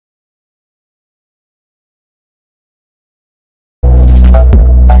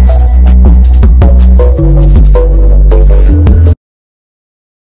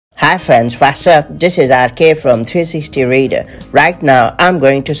Hi friends, what's up? This is RK from 360 Reader. Right now, I'm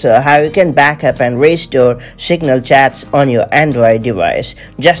going to show how you can backup and restore Signal chats on your Android device.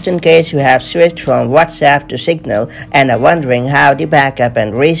 Just in case you have switched from WhatsApp to Signal and are wondering how the backup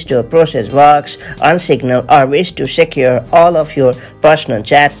and restore process works on Signal or wish to secure all of your personal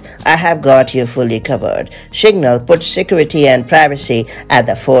chats, I have got you fully covered. Signal puts security and privacy at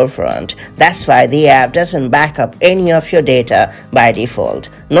the forefront. That's why the app doesn't back up any of your data by default.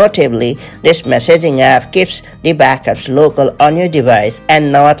 Notably, this messaging app keeps the backups local on your device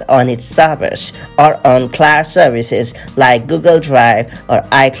and not on its servers or on cloud services like Google Drive or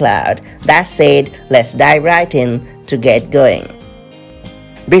iCloud. That said, let's dive right in to get going.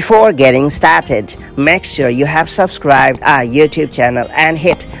 Before getting started, make sure you have subscribed our YouTube channel and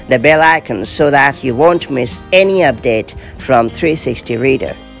hit the bell icon so that you won't miss any update from 360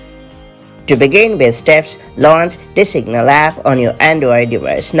 Reader. To begin with steps, launch the Signal app on your Android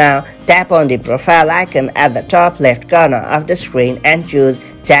device. Now, tap on the profile icon at the top left corner of the screen and choose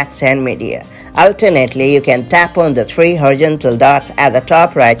Chats and Media. Alternately, you can tap on the three horizontal dots at the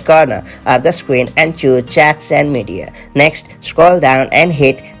top right corner of the screen and choose Chats and Media. Next, scroll down and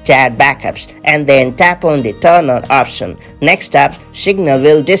hit Chat Backups and then tap on the Turn On option. Next up, Signal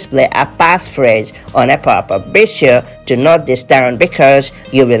will display a passphrase on a pop-up. Be sure to note this down because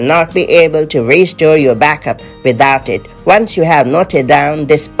you will not be able to restore your backup without it. Once you have noted down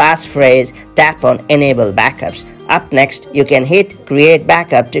this passphrase, tap on Enable Backups. Up next, you can hit Create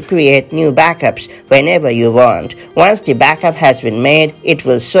Backup to create new backups whenever you want. Once the backup has been made, it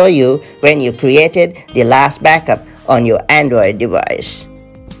will show you when you created the last backup on your Android device.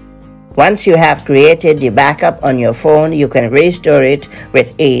 Once you have created the backup on your phone, you can restore it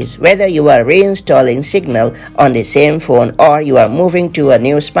with ease. Whether you are reinstalling Signal on the same phone or you are moving to a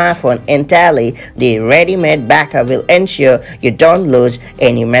new smartphone entirely, the ready-made backup will ensure you don't lose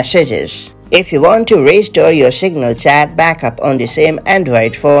any messages. If you want to restore your Signal chat backup on the same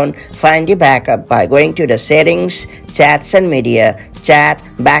Android phone, find the backup by going to the Settings, Chats and Media, Chat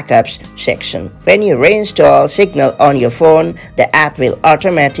Backups section. When you reinstall Signal on your phone, the app will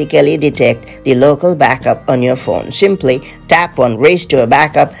automatically detect the local backup on your phone. Simply tap on Restore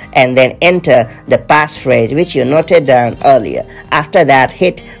Backup and then enter the passphrase which you noted down earlier. After that,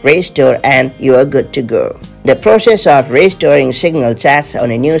 hit Restore and you are good to go. The process of restoring Signal chats on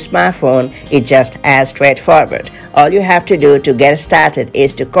a new smartphone is just as straightforward. All you have to do to get started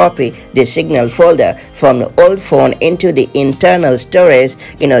is to copy the Signal folder from the old phone into the internal storage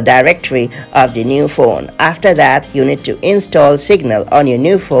directory of the new phone. After that, you need to install Signal on your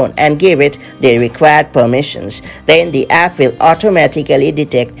new phone and give it the required permissions. Then the app will automatically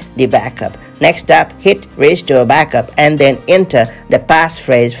detect the backup. Next up, hit Restore Backup and then enter the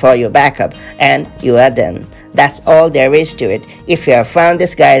passphrase for your backup and you are done. That's all there is to it. If you have found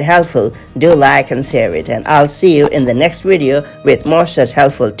this guide helpful, do like and share it, and I'll see you in the next video with more such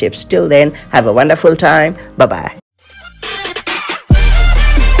helpful tips. Till then, have a wonderful time. Bye-bye.